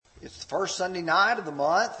It's the first Sunday night of the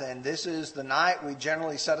month, and this is the night we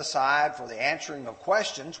generally set aside for the answering of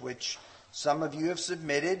questions, which some of you have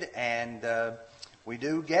submitted, and we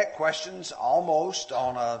do get questions almost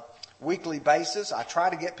on a weekly basis. I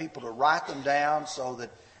try to get people to write them down so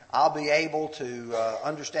that I'll be able to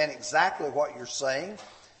understand exactly what you're saying.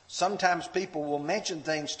 Sometimes people will mention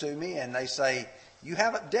things to me and they say, "You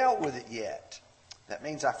haven't dealt with it yet." That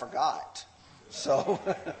means I forgot. So,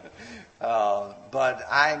 but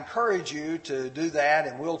I encourage you to do that,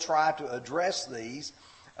 and we'll try to address these.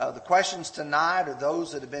 The questions tonight are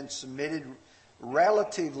those that have been submitted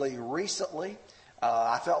relatively recently.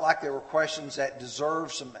 I felt like there were questions that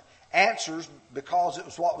deserved some answers because it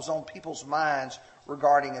was what was on people's minds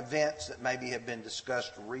regarding events that maybe have been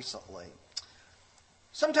discussed recently.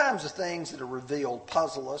 Sometimes the things that are revealed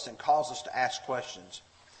puzzle us and cause us to ask questions.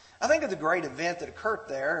 I think of the great event that occurred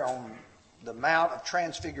there on the Mount of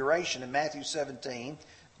Transfiguration in Matthew 17.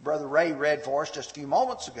 Brother Ray read for us just a few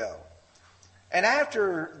moments ago. And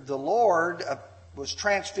after the Lord was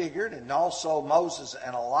transfigured, and also Moses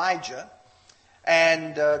and Elijah,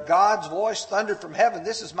 and God's voice thundered from heaven,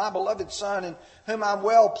 "This is my beloved Son in whom I'm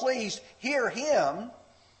well pleased. Hear him."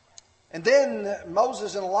 And then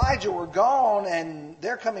Moses and Elijah were gone, and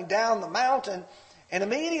they're coming down the mountain. And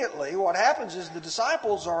immediately what happens is the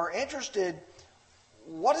disciples are interested.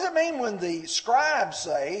 What does it mean when the scribes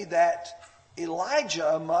say that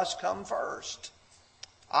Elijah must come first?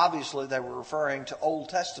 Obviously, they were referring to Old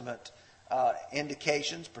Testament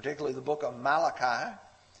indications, particularly the book of Malachi.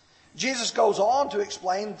 Jesus goes on to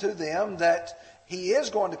explain to them that he is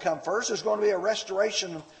going to come first. There's going to be a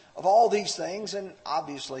restoration of all these things, and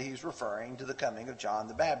obviously he's referring to the coming of John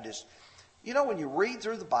the Baptist. You know, when you read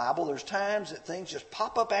through the Bible, there's times that things just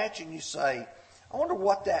pop up at you and you say, "I wonder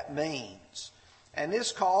what that means." And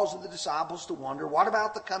this caused the disciples to wonder, what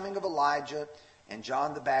about the coming of Elijah? And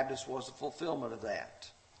John the Baptist was the fulfillment of that.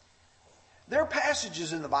 There are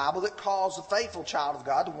passages in the Bible that cause the faithful child of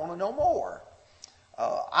God to want to know more.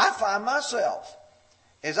 I find myself,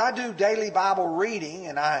 as I do daily Bible reading,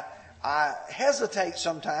 and I hesitate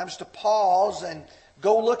sometimes to pause and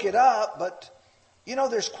go look it up, but, you know,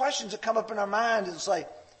 there's questions that come up in our mind and say,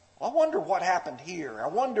 "I wonder what happened here. I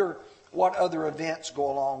wonder what other events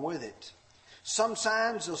go along with it."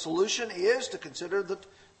 Sometimes the solution is to consider the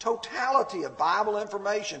totality of Bible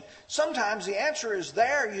information. Sometimes the answer is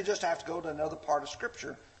there. You just have to go to another part of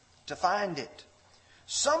Scripture to find it.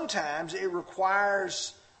 Sometimes it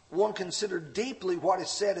requires one consider deeply what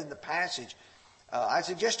is said in the passage. I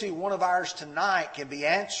suggest to you one of ours tonight can be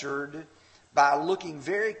answered by looking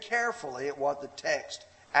very carefully at what the text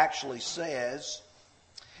actually says.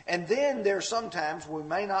 And then there's sometimes we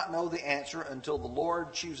may not know the answer until the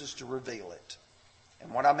Lord chooses to reveal it.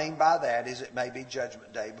 And what I mean by that is it may be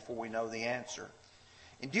Judgment Day before we know the answer.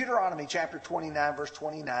 In Deuteronomy chapter 29, verse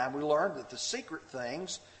 29, we learn that the secret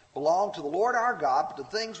things belong to the Lord our God, but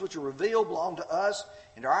the things which are revealed belong to us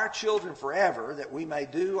and to our children forever, that we may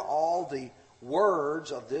do all the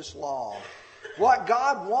words of this law. What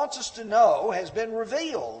God wants us to know has been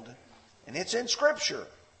revealed, and it's in Scripture.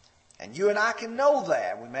 And you and I can know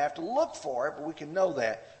that. We may have to look for it, but we can know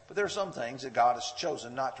that. But there are some things that God has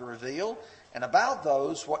chosen not to reveal. And about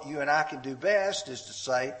those, what you and I can do best is to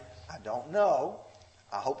say, "I don't know.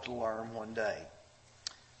 I hope to learn one day."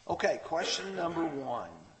 Okay, question number 1.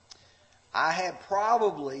 I had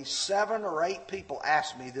probably 7 or 8 people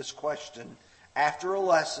ask me this question after a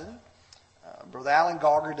lesson. Brother Alan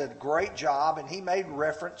Gauger did a great job, and he made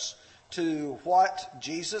reference to what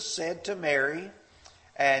Jesus said to Mary.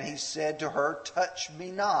 And he said to her, "Touch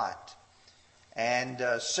me not."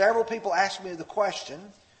 And several people asked me the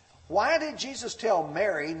question, why did Jesus tell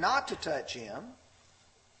Mary not to touch him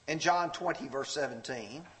in John 20, verse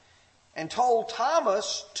 17, and told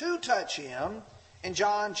Thomas to touch him in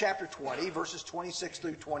John chapter 20, verses 26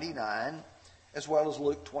 through 29, as well as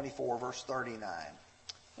Luke 24, verse 39?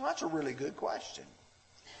 Well, that's a really good question.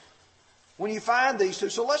 When you find these two,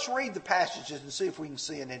 so let's read the passages and see if we can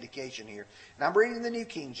see an indication here. And I'm reading the New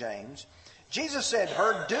King James. Jesus said to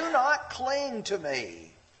her, "Do not cling to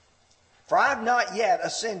me, for I have not yet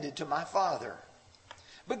ascended to my Father.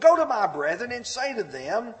 But go to my brethren and say to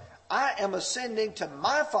them, I am ascending to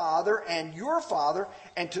my Father and your Father,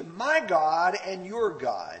 and to my God and your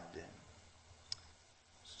God.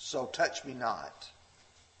 So touch me not."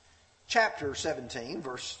 Chapter 17,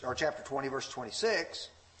 chapter 20, verse 26.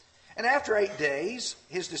 And after 8 days,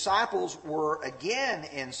 his disciples were again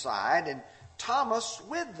inside, and Thomas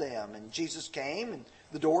with them. And Jesus came, and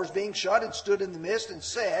the doors being shut, and stood in the midst, and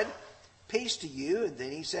said, "Peace to you." And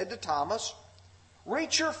then he said to Thomas,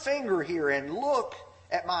 "Reach your finger here, and look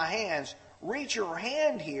at my hands. reach your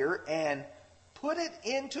hand here and put it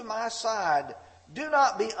into my side. Do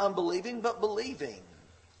not be unbelieving, but believing.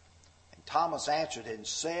 And Thomas answered and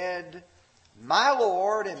said, My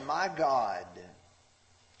Lord and my God.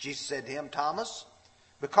 Jesus said to him, Thomas,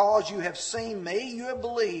 because you have seen me, you have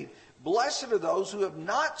believed. Blessed are those who have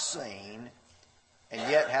not seen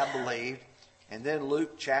and yet have believed. And then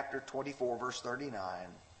Luke chapter 24, verse 39.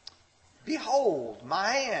 Behold, my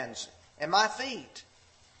hands and my feet.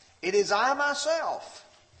 It is I myself.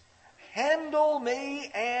 Handle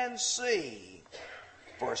me and see.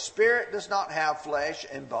 For a spirit does not have flesh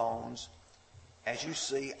and bones, as you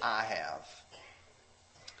see I have.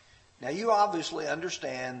 Now you obviously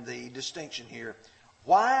understand the distinction here.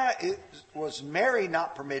 Why was Mary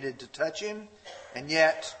not permitted to touch him, and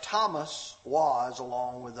yet Thomas was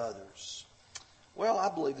along with others? Well, I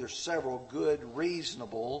believe there's several good,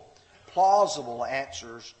 reasonable, plausible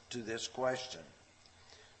answers to this question.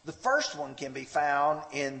 The first one can be found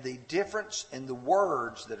in the difference in the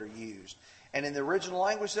words that are used. And in the original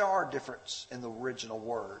language, there are differences in the original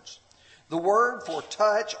words. The word for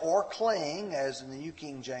touch or cling, as in the New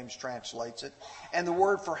King James translates it, and the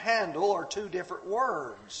word for handle are two different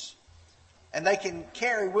words. And they can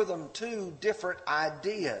carry with them two different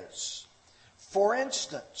ideas. For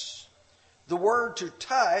instance, the word to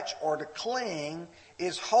touch or to cling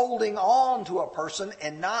is holding on to a person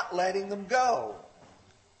and not letting them go.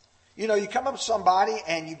 You know, you come up to somebody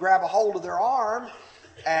and you grab a hold of their arm,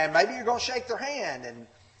 and maybe you're going to shake their hand. And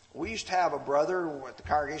we used to have a brother at the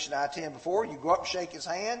congregation I attended before. You go up and shake his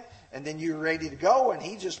hand, and then you're ready to go, and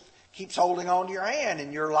he just keeps holding on to your hand.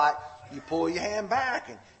 And you're like, you pull your hand back,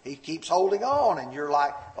 and he keeps holding on. And you're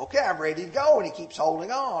like, okay, I'm ready to go. And he keeps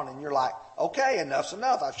holding on. And you're like, okay, enough's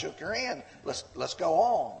enough. I've shook your hand. Let's go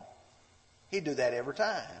on. He'd do that every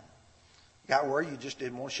time. Got where you just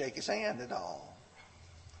didn't want to shake his hand at all.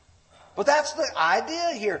 But that's the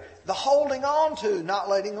idea here. The holding on to, not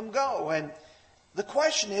letting them go. And the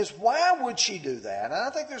question is, why would she do that? And I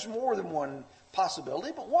think there's more than one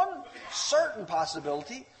possibility, but one certain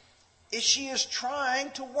possibility is she is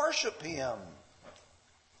trying to worship him.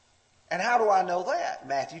 And how do I know that?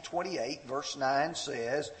 Matthew 28, verse 9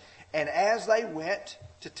 says, And as they went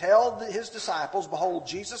to tell his disciples, behold,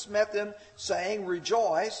 Jesus met them, saying,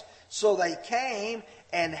 Rejoice. So they came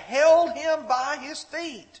and held him by his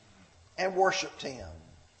feet and worshipped him.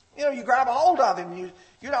 You know, you grab a hold of him.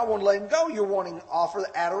 You're not wanting to let him go. You're wanting to offer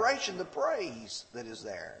the adoration, the praise that is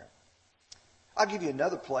there. I'll give you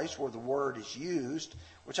another place where the word is used,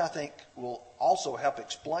 which I think will also help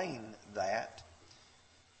explain that.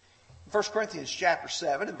 1 Corinthians chapter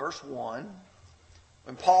 7 and verse 1,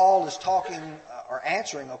 when Paul is talking or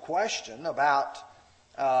answering a question about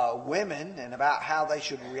women and about how they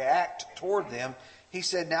should react toward them, he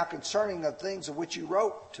said, Now concerning the things of which you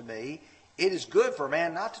wrote to me, it is good for a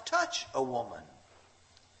man not to touch a woman.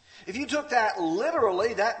 If you took that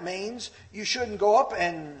literally, that means you shouldn't go up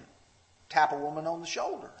and tap a woman on the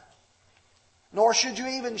shoulder. Nor should you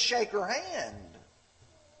even shake her hand.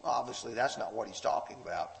 Well, obviously, that's not what he's talking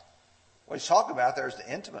about. What he's talking about there is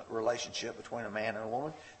the intimate relationship between a man and a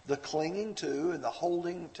woman, the clinging to and the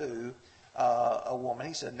holding to a woman.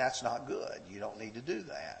 He said, that's not good. You don't need to do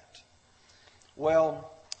that.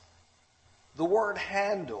 Well, the word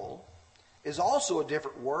handle is also a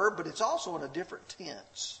different word, but it's also in a different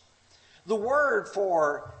tense. The word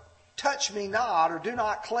for touch me not or do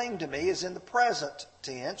not cling to me is in the present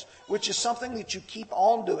tense, which is something that you keep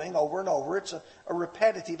on doing over and over. It's a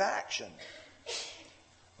repetitive action.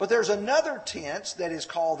 But there's another tense that is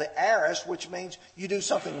called the aorist, which means you do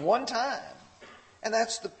something one time. And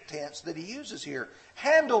that's the tense that he uses here.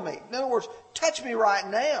 Handle me. In other words, touch me right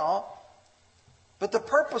now. But the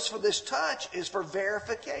purpose for this touch is for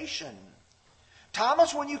verification.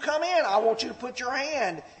 Thomas, when you come in, I want you to put your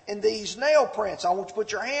hand in these nail prints. I want you to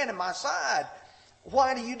put your hand in my side.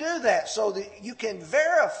 Why do you do that? So that you can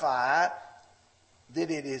verify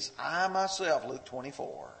that it is I myself, Luke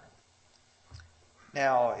 24.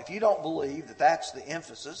 Now, if you don't believe that that's the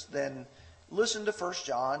emphasis, then listen to 1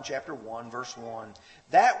 John chapter 1, verse 1.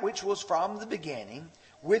 That which was from the beginning,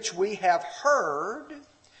 which we have heard,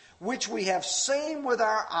 which we have seen with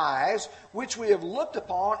our eyes, which we have looked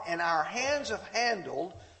upon, and our hands have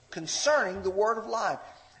handled concerning the word of life.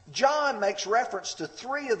 John makes reference to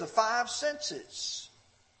 3 of the 5 senses.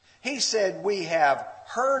 He said, we have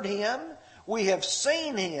heard him, we have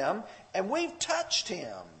seen him, and we've touched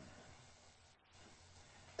him.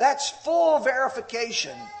 That's full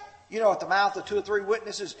verification. You know, at the mouth of 2 or 3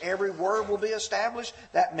 witnesses, every word will be established.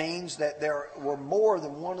 That means that there were more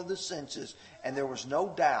than one of the senses, and there was no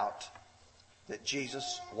doubt that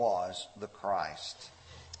Jesus was the Christ.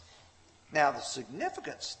 Now, the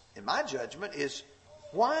significance, in my judgment, is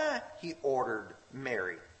why he ordered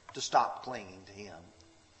Mary to stop clinging to him.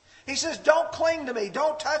 He says, don't cling to me,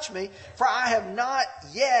 don't touch me, for I have not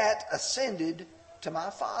yet ascended to my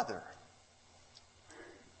Father.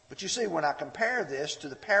 But you see, when I compare this to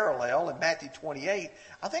the parallel in Matthew 28,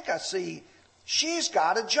 I think I see she's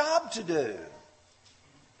got a job to do.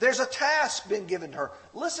 There's a task been given to her.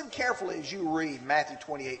 Listen carefully as you read Matthew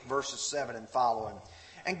 28, verses 7 and following.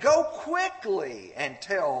 And go quickly and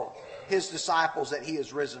tell his disciples that he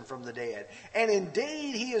is risen from the dead. And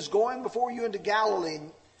indeed, he is going before you into Galilee.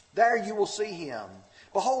 There you will see him.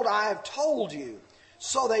 Behold, I have told you.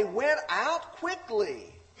 So they went out quickly,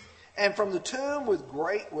 and from the tomb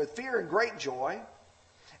with fear and great joy,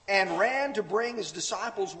 and ran to bring his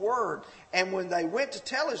disciples word. And when they went to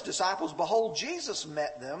tell his disciples, behold, Jesus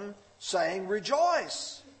met them, saying,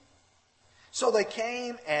 Rejoice. So they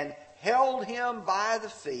came and held him by the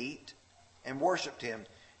feet and worshipped him.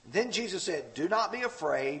 Then Jesus said, Do not be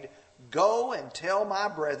afraid. Go and tell my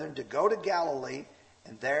brethren to go to Galilee,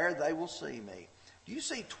 and there they will see me. Do you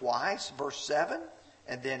see twice, verse 7,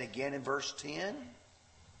 and then again in verse 10?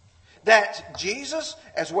 That Jesus,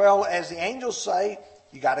 as well as the angels say,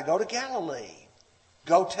 you got to go to Galilee.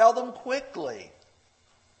 Go tell them quickly.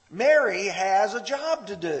 Mary has a job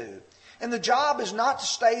to do. And the job is not to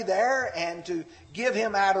stay there and to give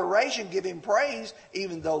him adoration, give him praise,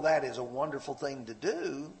 even though that is a wonderful thing to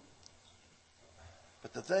do.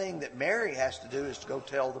 But the thing that Mary has to do is to go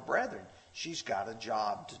tell the brethren. She's got a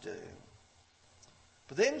job to do.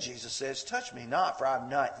 But then Jesus says, Touch me not, for I have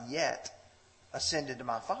not yet ascended to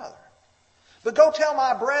my Father. But go tell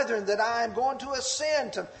my brethren that I am going to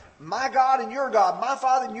ascend to my God and your God, my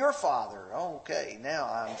Father and your Father. Okay, now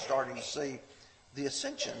I'm starting to see the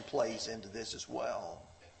ascension plays into this as well.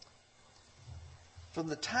 From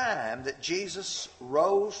the time that Jesus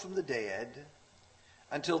rose from the dead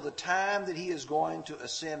until the time that he is going to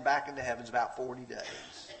ascend back into heaven is about 40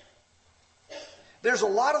 days. There's a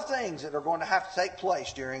lot of things that are going to have to take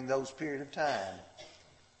place during those period of time.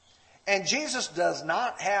 And Jesus does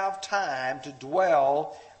not have time to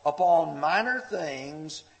dwell upon minor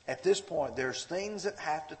things at this point. There's things that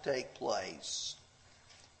have to take place.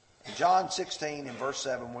 In John 16 and verse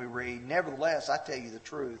 7 we read, Nevertheless, I tell you the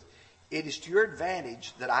truth, it is to your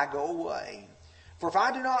advantage that I go away. For if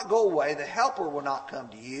I do not go away, the Helper will not come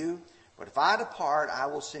to you. But if I depart, I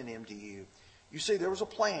will send him to you. You see, there was a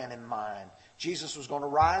plan in mind. Jesus was going to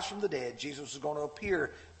rise from the dead. Jesus was going to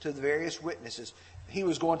appear to the various witnesses. He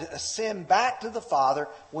was going to ascend back to the Father.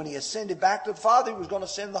 When he ascended back to the Father, he was going to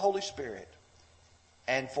send the Holy Spirit.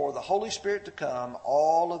 And for the Holy Spirit to come,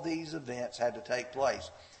 all of these events had to take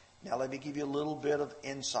place. Now let me give you a little bit of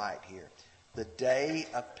insight here. The day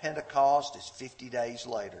of Pentecost is 50 days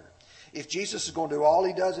later. If Jesus is going to do all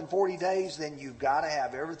he does in 40 days, then you've got to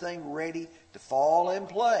have everything ready to fall in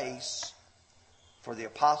place for the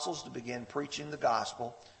apostles to begin preaching the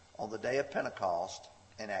gospel on the day of Pentecost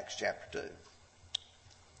in Acts chapter 2.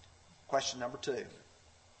 Question number 2.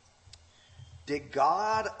 Did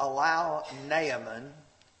God allow Naaman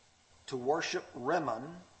to worship Rimmon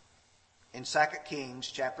in 2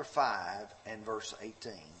 Kings chapter 5 and verse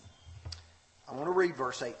 18? I want to read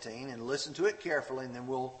verse 18 and listen to it carefully, and then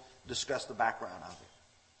we'll discuss the background of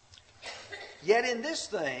it. Yet in this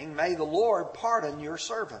thing may the Lord pardon your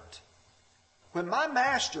servant. When my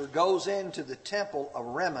master goes into the temple of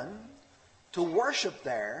Rimmon to worship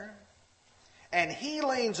there, and he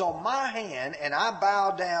leans on my hand, and I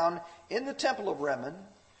bow down in the temple of Rimmon,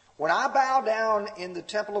 when I bow down in the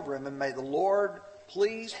temple of Rimmon, may the Lord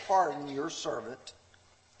please pardon your servant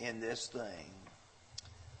in this thing.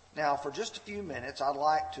 Now, for just a few minutes, I'd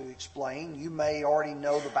like to explain. You may already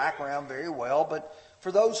know the background very well, but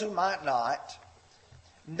for those who might not,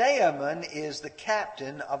 Naaman is the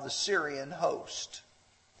captain of the Syrian host.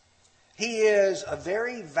 He is a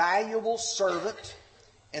very valuable servant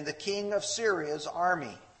in the king of Syria's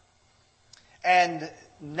army. And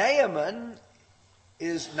Naaman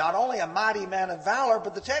is not only a mighty man of valor,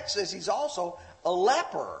 but the text says he's also a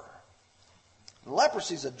leper.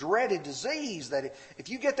 Leprosy is a dreaded disease that if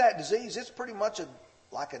you get that disease, it's pretty much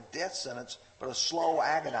like a death sentence, but a slow,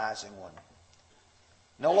 agonizing one.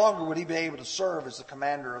 No longer would he be able to serve as the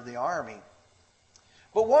commander of the army.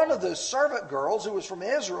 But one of the servant girls who was from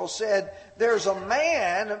Israel said, there's a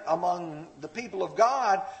man among the people of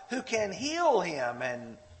God who can heal him.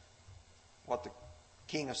 And what the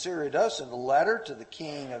king of Syria does, send a letter to the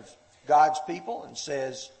king of God's people and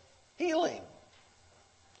says, heal him.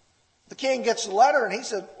 The king gets the letter and he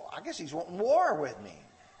said, well, I guess he's wanting war with me.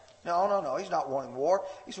 No, he's not wanting war.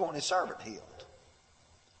 He's wanting his servant healed.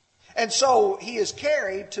 And so he is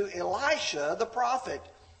carried to Elisha the prophet.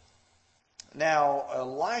 Now,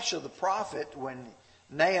 Elisha the prophet, when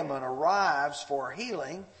Naaman arrives for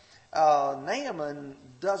healing, Naaman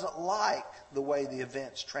doesn't like the way the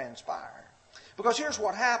events transpire. Because here's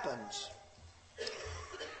what happens.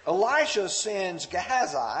 Elisha sends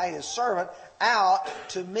Gehazi, his servant, out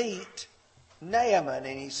to meet Naaman.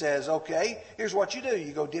 And he says, okay, here's what you do.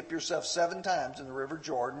 You go dip yourself 7 times in the river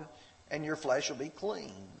Jordan, and your flesh will be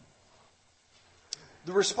clean.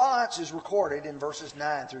 The response is recorded in verses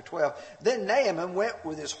 9 through 12. Then Naaman went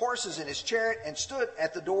with his horses and his chariot and stood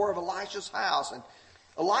at the door of Elisha's house. And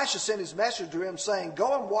Elisha sent his messenger to him, saying,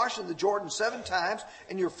 go and wash in the Jordan 7 times,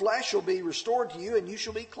 and your flesh shall be restored to you, and you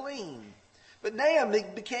shall be clean. But Naaman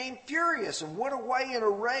became furious and went away in a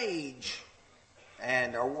rage.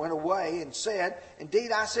 Went away and said,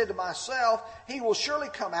 indeed, I said to myself, he will surely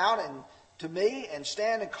come out to me and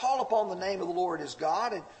stand and call upon the name of the Lord his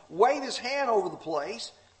God and wave his hand over the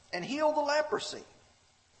place and heal the leprosy.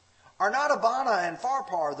 Are not Abana and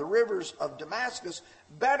Pharpar, the rivers of Damascus,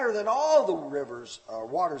 better than all the rivers or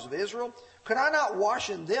waters of Israel? Could I not wash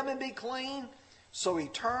in them and be clean? So he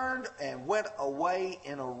turned and went away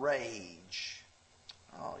in a rage.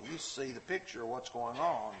 Oh, you see the picture of what's going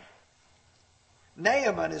on.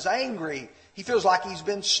 Naaman is angry. He feels like he's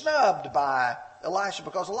been snubbed by Elisha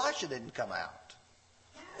because Elisha didn't come out.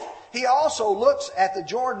 He also looks at the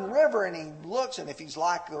Jordan River and he looks, and if he's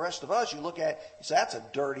like the rest of us, you look at it, you say, that's a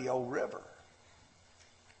dirty old river.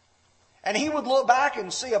 And he would look back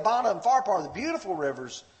and see Abana and Pharpar, the beautiful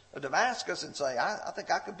rivers of Damascus, and say, I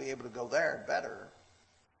think I could be able to go there better.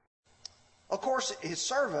 Of course, his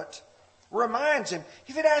servant reminds him,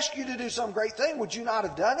 if he'd asked you to do some great thing, would you not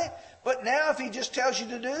have done it? But now if he just tells you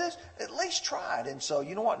to do this, at least try it. And so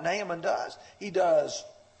you know what Naaman does? He does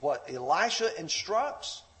what Elisha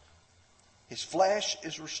instructs. His flesh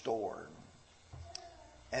is restored.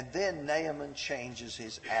 And then Naaman changes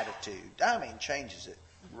his attitude. Changes it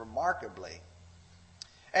remarkably.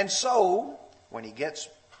 And so, when he gets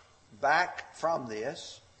back from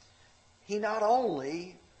this, he not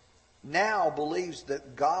only now believes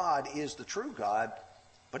that God is the true God,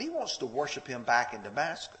 but he wants to worship him back in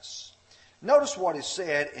Damascus. Notice what is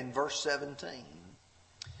said in verse 17.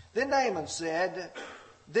 Then Naaman said,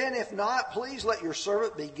 then if not, please let your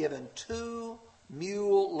servant be given 2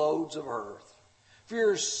 mule loads of earth. For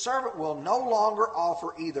your servant will no longer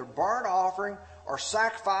offer either burnt offering or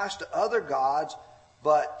sacrifice to other gods,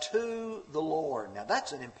 but to the Lord. Now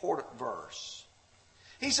that's an important verse.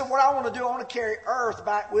 He said, what I want to do, I want to carry earth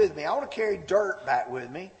back with me. I want to carry dirt back with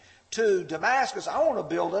me to Damascus. I want to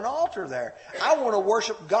build an altar there. I want to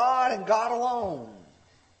worship God and God alone.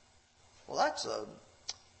 Well, that's a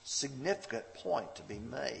significant point to be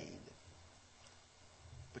made.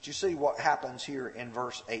 But you see what happens here in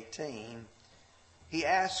verse 18. He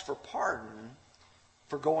asks for pardon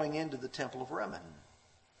for going into the temple of Rimmon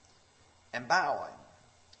and bowing.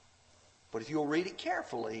 But if you'll read it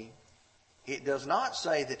carefully, it does not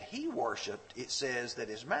say that he worshipped. It says that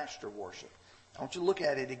his master worshipped. I want you to look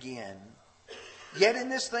at it again. Yet in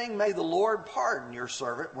this thing may the Lord pardon your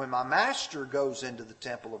servant when my master goes into the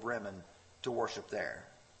temple of Rimmon to worship there.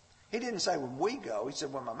 He didn't say when we go. He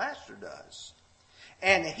said when my master does.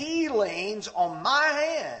 And he leans on my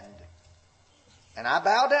hand. And I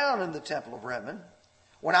bow down in the temple of Rimmon.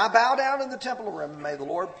 When I bow down in the temple of Rimmon, may the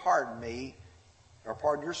Lord pardon me, or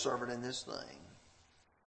pardon your servant in this thing.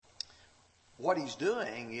 What he's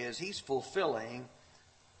doing is he's fulfilling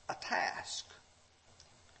a task.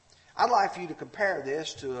 I'd like for you to compare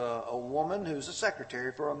this to a woman who's a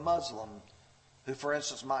secretary for a Muslim who, for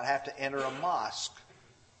instance, might have to enter a mosque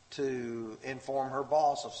to inform her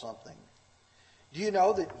boss of something. Do you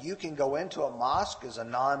know that you can go into a mosque as a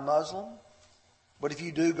non-Muslim? But if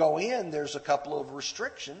you do go in, there's a couple of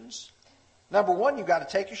restrictions. Number one, you've got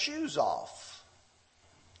to take your shoes off.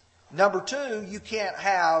 Number two, you can't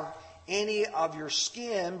have any of your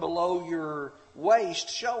skin below your waist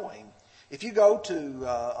showing. If you go to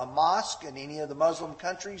a mosque in any of the Muslim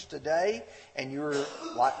countries today and you're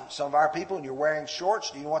like some of our people and you're wearing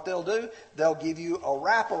shorts, do you know what they'll do? They'll give you a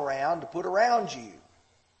wraparound to put around you.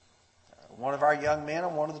 One of our young men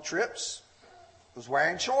on one of the trips was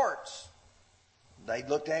wearing shorts. They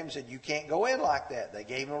looked at him and said, you can't go in like that. They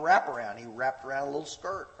gave him a wraparound. He wrapped around a little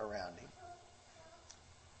skirt around him.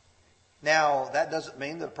 Now, that doesn't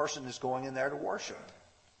mean that a person is going in there to worship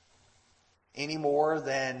any more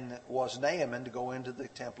than was Naaman to go into the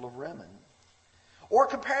temple of Rimmon. Or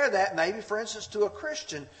compare that maybe, for instance, to a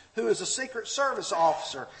Christian who is a Secret Service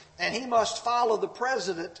officer and he must follow the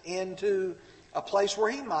president into a place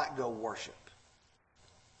where he might go worship.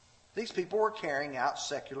 These people were carrying out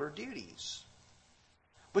secular duties.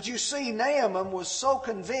 But you see, Naaman was so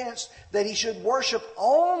convinced that he should worship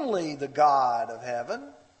only the God of heaven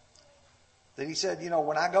that he said,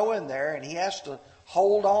 when I go in there and he has to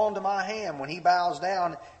hold on to my hand when he bows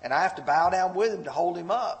down and I have to bow down with him to hold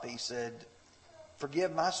him up, he said,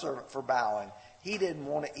 forgive my servant for bowing. He didn't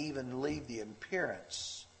want to even leave the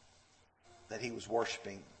appearance that he was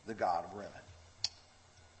worshiping the God of Rimmon.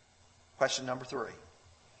 Question number 3.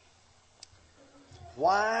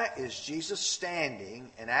 Why is Jesus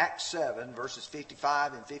standing in Acts 7, verses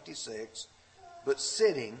 55 and 56, but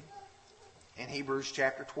sitting in Hebrews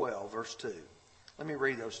chapter 12, verse 2? Let me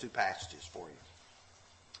read those two passages for you.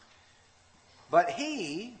 But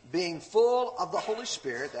he, being full of the Holy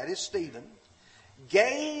Spirit, that is Stephen,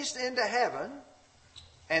 gazed into heaven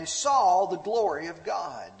and saw the glory of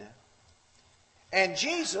God, and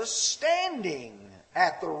Jesus standing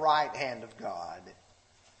at the right hand of God,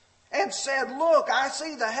 and said, Look, I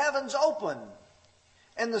see the heavens open,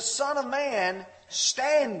 and the Son of Man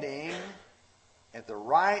standing at the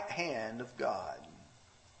right hand of God.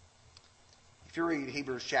 If you read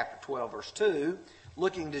Hebrews chapter 12, verse 2,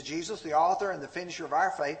 looking to Jesus, the author and the finisher of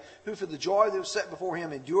our faith, who for the joy that was set before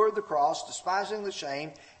him endured the cross, despising the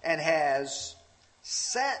shame, and has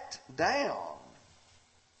sat down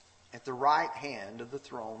at the right hand of the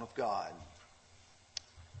throne of God.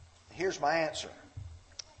 Here's my answer.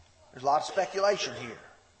 There's a lot of speculation here.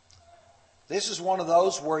 This is one of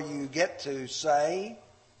those where you get to say,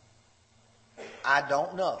 I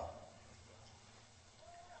don't know.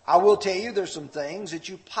 I will tell you there's some things that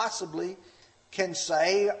you possibly can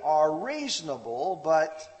say are reasonable,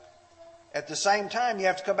 but at the same time you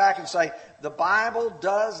have to come back and say, the Bible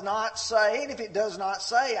does not say, and if it does not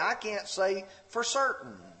say, I can't say for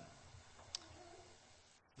certain.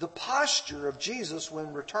 The posture of Jesus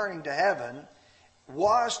when returning to heaven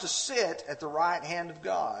was to sit at the right hand of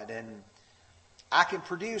God. And I can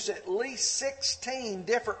produce at least 16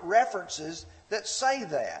 different references that say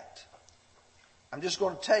that. I'm just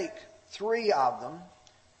going to take 3 of them,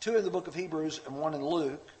 2 in the book of Hebrews and 1 in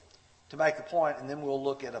Luke, to make the point, and then we'll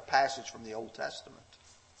look at a passage from the Old Testament.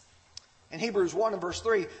 In Hebrews 1 and verse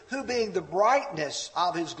 3, who being the brightness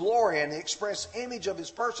of his glory and the express image of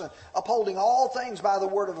his person, upholding all things by the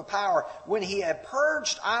word of a power, when he had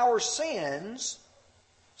purged our sins,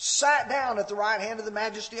 sat down at the right hand of the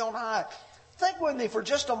Majesty on high. Think with me for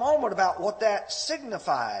just a moment about what that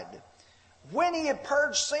signified. When he had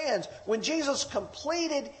purged sins, when Jesus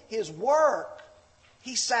completed his work,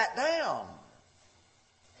 he sat down.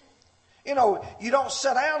 You don't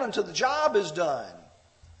sit down until the job is done.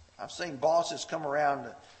 I've seen bosses come around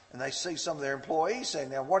and they see some of their employees saying,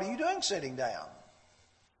 now, what are you doing sitting down?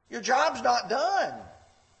 Your job's not done.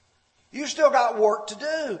 You still got work to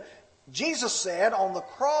do. Jesus said on the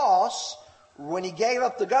cross, when he gave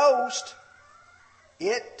up the ghost,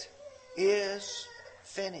 it is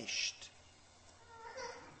finished.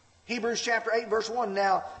 Hebrews chapter 8, verse 1.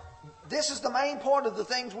 Now, this is the main point of the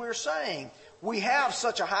things we're saying. We have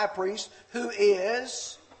such a high priest who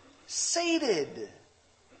is seated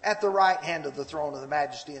at the right hand of the throne of the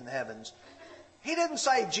Majesty in the heavens. He didn't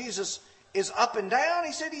say Jesus is up and down.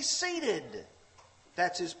 He said he's seated.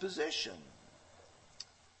 That's his position.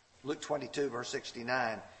 Luke 22, verse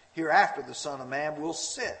 69. Hereafter the Son of Man will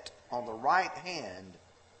sit on the right hand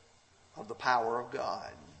of the power of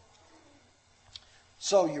God.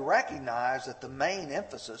 So you recognize that the main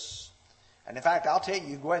emphasis, and in fact, I'll tell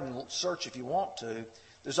you, go ahead and search if you want to,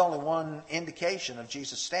 there's only one indication of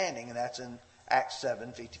Jesus standing, and that's in Acts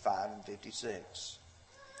 7, 55 and 56.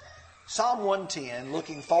 Psalm 110,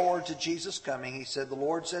 looking forward to Jesus coming, he said, the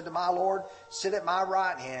Lord said to my Lord, sit at my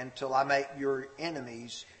right hand till I make your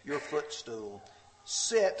enemies your footstool.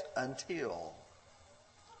 Sit until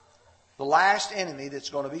the last enemy that's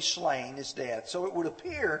going to be slain is death. So it would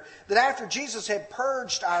appear that after Jesus had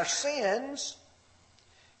purged our sins,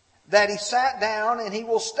 that he sat down and he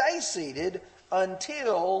will stay seated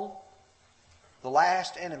until the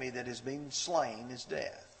last enemy that has been slain is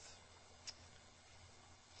death.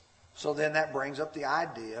 So then that brings up the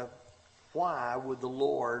idea, why would the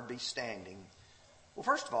Lord be standing? Well,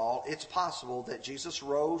 first of all, it's possible that Jesus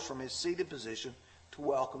rose from his seated position to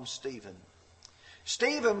welcome Stephen.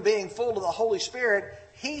 Stephen, being full of the Holy Spirit,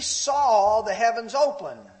 he saw the heavens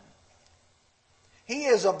open. He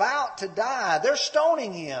is about to die. They're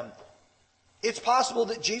stoning him. It's possible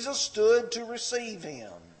that Jesus stood to receive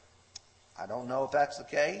him. I don't know if that's the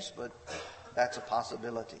case, but that's a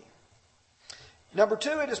possibility. Number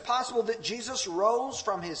 2, it is possible that Jesus rose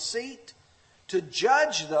from his seat to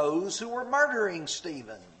judge those who were murdering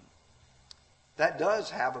Stephen. That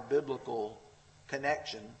does have a biblical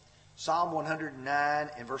connection. Psalm 109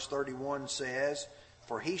 and verse 31 says,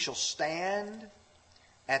 "For he shall stand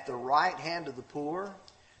at the right hand of the poor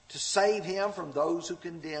to save him from those who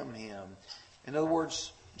condemn him." In other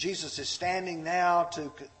words, Jesus is standing now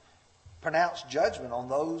to pronounce judgment on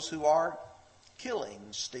those who are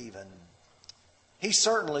killing Stephen. He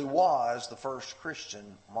certainly was the first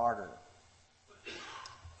Christian martyr.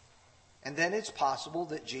 And then it's possible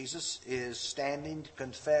that Jesus is standing to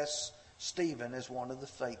confess Stephen as one of the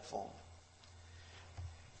faithful.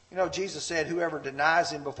 You know, Jesus said, "Whoever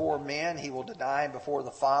denies him before men, he will deny him before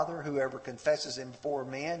the Father. Whoever confesses him before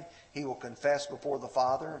men, he will confess before the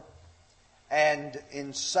Father." And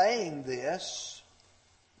in saying this,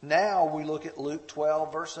 now we look at Luke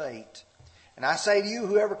 12, verse 8. "And I say to you,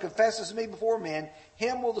 whoever confesses me before men,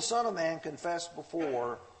 him will the Son of Man confess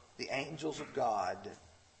before the angels of God."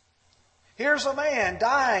 Here's a man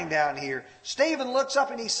dying down here. Stephen looks up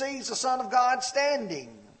and he sees the Son of God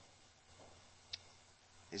standing.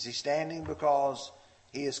 Is he standing because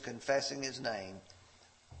he is confessing his name?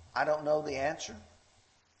 I don't know the answer.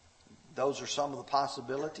 Those are some of the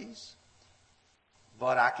possibilities.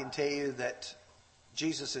 But I can tell you that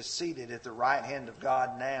Jesus is seated at the right hand of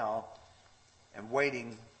God now and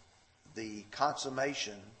waiting the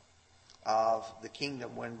consummation of the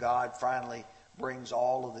kingdom when God finally brings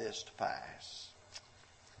all of this to pass.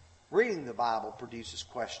 Reading the Bible produces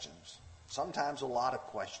questions, sometimes a lot of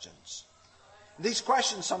questions. These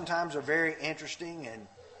questions sometimes are very interesting, and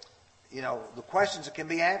the questions that can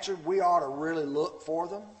be answered, we ought to really look for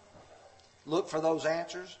them, look for those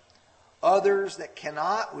answers. Others that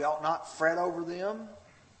cannot, we ought not fret over them.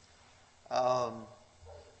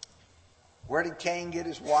 Where did Cain get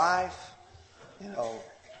his wife?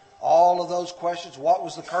 All of those questions. What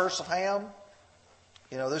was the curse of Ham?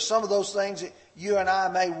 There's some of those things that you and I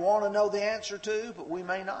may want to know the answer to, but we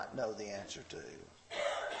may not know the answer to.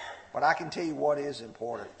 But I can tell you what is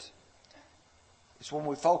important. It's when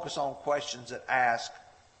we focus on questions that ask,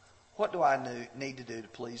 what do I need to do to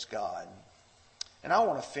please God? And I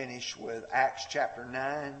want to finish with Acts chapter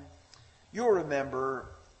 9. You'll remember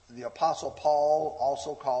the Apostle Paul,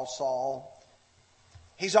 also called Saul.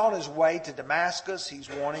 He's on his way to Damascus. He's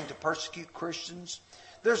wanting to persecute Christians.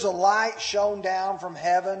 There's a light shone down from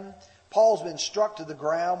heaven. Paul's been struck to the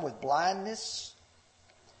ground with blindness.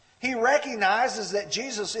 He recognizes that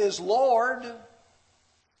Jesus is Lord.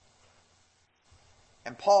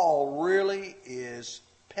 And Paul really is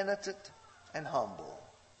penitent and humble.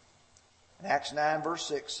 And Acts 9 verse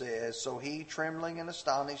 6 says, "So he, trembling and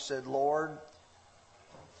astonished, said, 'Lord,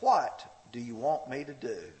 what do you want me to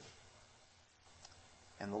do?'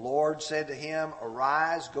 And the Lord said to him,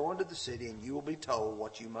 'Arise, go into the city, and you will be told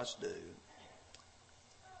what you must do.'"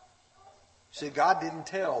 See, God didn't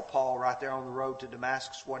tell Paul right there on the road to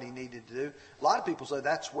Damascus what he needed to do. A lot of people say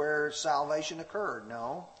that's where salvation occurred.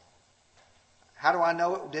 No. How do I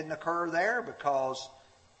know it didn't occur there? Because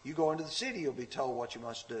you go into the city, you'll be told what you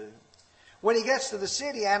must do. When he gets to the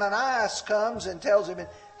city, Ananias comes and tells him in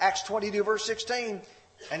Acts 22 verse 16,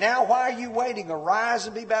 "And now why are you waiting? Arise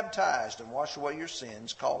and be baptized and wash away your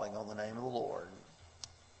sins, calling on the name of the Lord."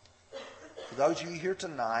 For those of you here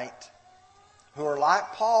tonight who are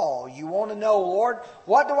like Paul, you want to know, "Lord,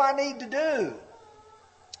 what do I need to do?"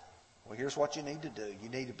 Well, here's what you need to do. You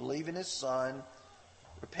need to believe in His Son,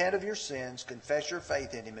 repent of your sins, confess your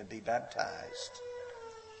faith in Him, and be baptized.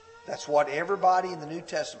 That's what everybody in the New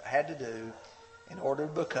Testament had to do in order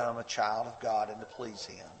to become a child of God and to please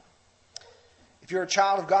Him. If you're a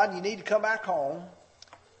child of God and you need to come back home,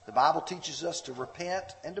 the Bible teaches us to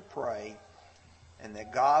repent and to pray, and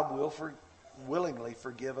that God will willingly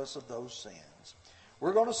forgive us of those sins.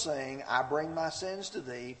 We're going to sing, "I Bring My Sins to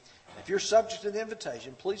Thee." If you're subject to the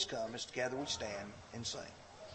invitation, please come as together we stand and sing.